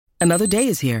Another day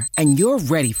is here, and you're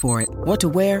ready for it. What to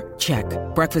wear? Check.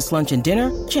 Breakfast, lunch, and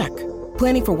dinner? Check.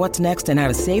 Planning for what's next and how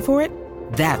to save for it?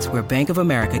 That's where Bank of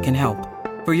America can help.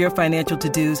 For your financial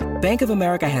to-dos, Bank of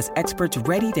America has experts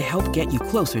ready to help get you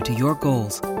closer to your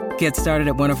goals. Get started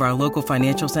at one of our local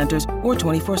financial centers or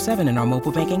 24/7 in our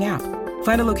mobile banking app.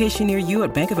 Find a location near you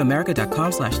at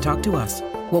bankofamerica.com/talktous.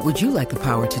 What would you like the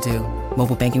power to do?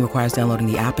 Mobile banking requires downloading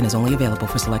the app and is only available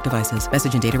for select devices.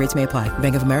 Message and data rates may apply.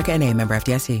 Bank of America N.A., member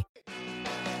FDIC.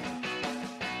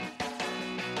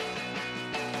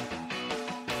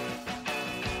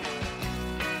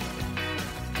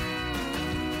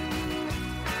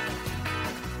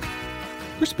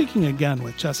 We're speaking again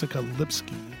with Jessica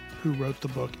Lipsky, who wrote the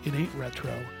book It Ain't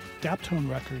Retro, Daptone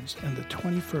Records and the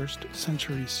 21st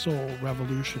Century Soul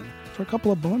Revolution, for a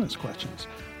couple of bonus questions.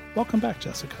 Welcome back,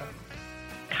 Jessica.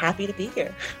 Happy to be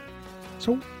here.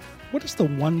 So, what is the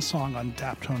one song on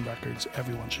Daptone Records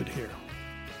everyone should hear?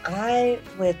 I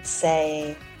would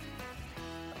say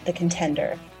The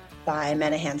Contender by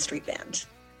Menahan Street Band.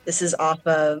 This is off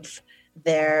of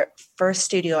their first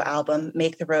studio album,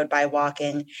 Make the Road by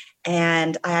Walking.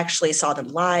 And I actually saw them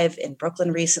live in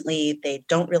Brooklyn recently. They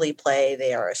don't really play.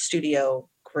 They are a studio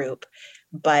group,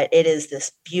 but it is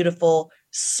this beautiful,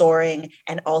 soaring,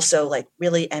 and also like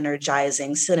really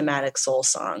energizing cinematic soul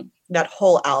song. That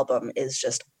whole album is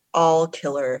just all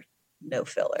killer, no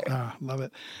filler. Love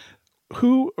it.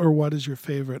 Who or what is your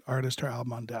favorite artist or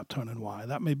album on Daptone and why?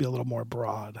 That may be a little more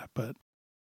broad, but...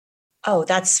 Oh,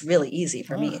 that's really easy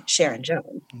for me. Sharon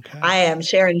Jones. Okay. I am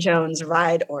Sharon Jones,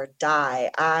 ride or die.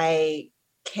 I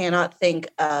cannot think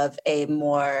of a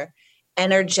more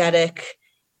energetic,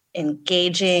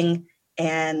 engaging,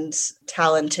 and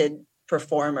talented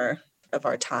performer of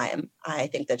our time. I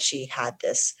think that she had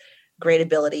this great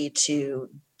ability to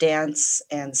dance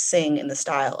and sing in the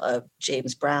style of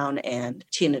James Brown and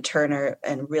Tina Turner,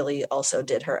 and really also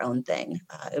did her own thing.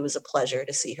 It was a pleasure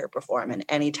to see her perform, and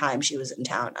anytime she was in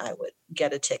town, I would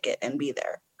get a ticket and be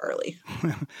there early.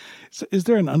 So is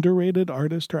there an underrated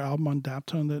artist or album on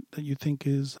Daptone that you think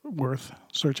is worth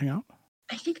searching out?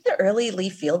 I think the early Lee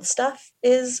Field stuff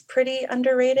is pretty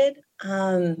underrated.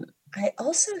 I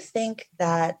also think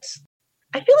that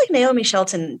I feel like Naomi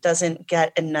Shelton doesn't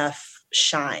get enough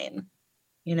shine.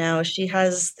 You know, she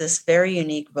has this very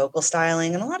unique vocal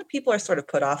styling, and a lot of people are sort of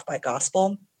put off by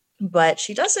gospel, but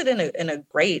she does it in a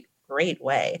great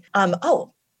way.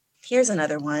 Here's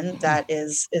another one that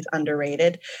is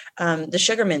underrated. The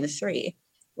Sugarman 3,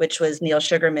 which was Neil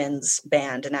Sugarman's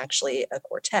band and actually a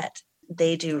quartet.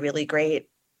 They do really great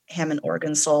Hammond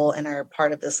organ soul and are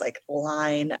part of this like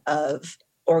line of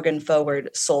organ forward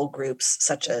soul groups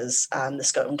such as the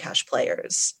Scoton Cash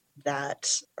Players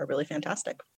that are really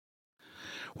fantastic.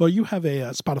 Well, you have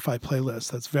a Spotify playlist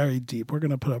that's very deep. We're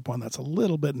going to put up one that's a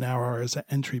little bit narrower as an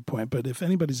entry point, but if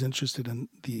anybody's interested in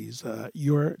these,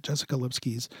 your Jessica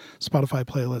Lipsky's Spotify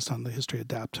playlist on the history of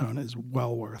Daptone is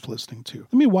well worth listening to.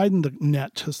 Let me widen the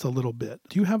net just a little bit.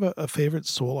 Do you have a favorite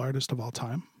soul artist of all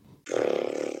time?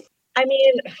 I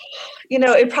mean, you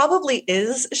know, it probably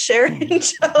is Sharon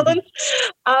Jones.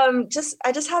 I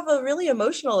just have a really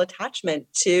emotional attachment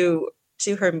to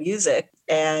her music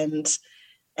and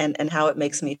how it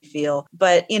makes me feel.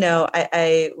 But, you know,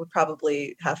 I would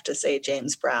probably have to say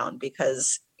James Brown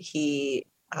because he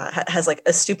has like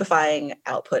a stupefying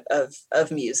output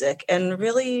of music and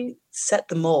really set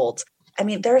the mold. I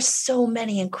mean, there are so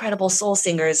many incredible soul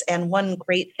singers. And one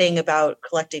great thing about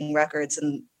collecting records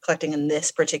and collecting in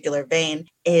this particular vein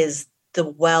is the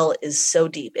well is so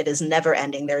deep. It is never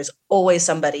ending. There's always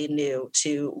somebody new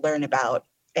to learn about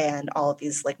and all of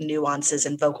these like nuances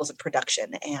and vocals and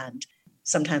production. And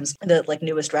sometimes the like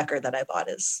newest record that I bought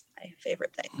is my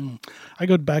favorite thing. I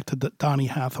go back to Donny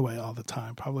Hathaway all the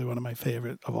time, probably one of my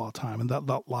favorite of all time. And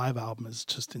that live album is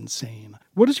just insane.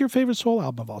 What is your favorite soul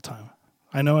album of all time?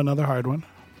 I know another hard one.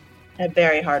 A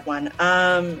very hard one.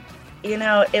 You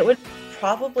know, it would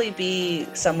probably be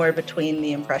somewhere between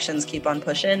The Impressions' Keep on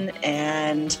Pushing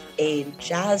and a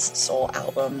jazz soul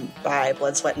album by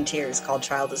Blood, Sweat, and Tears called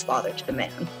Child is Father to the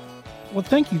Man. Well,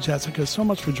 thank you, Jessica, so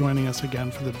much for joining us again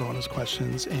for the bonus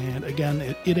questions. And again,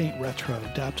 It Ain't Retro,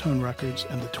 Daptone Records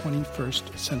and the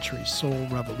 21st Century Soul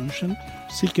Revolution.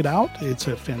 Seek it out. It's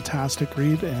a fantastic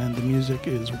read, and the music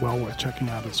is well worth checking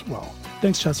out as well.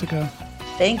 Thanks, Jessica.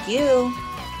 Thank you.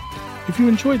 If you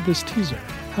enjoyed this teaser,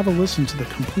 have a listen to the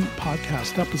complete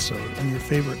podcast episode on your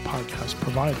favorite podcast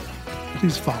provider.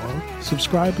 Please follow,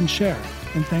 subscribe, and share.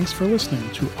 And thanks for listening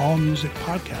to All Music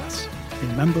Podcasts, a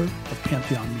member of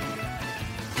Pantheon Media.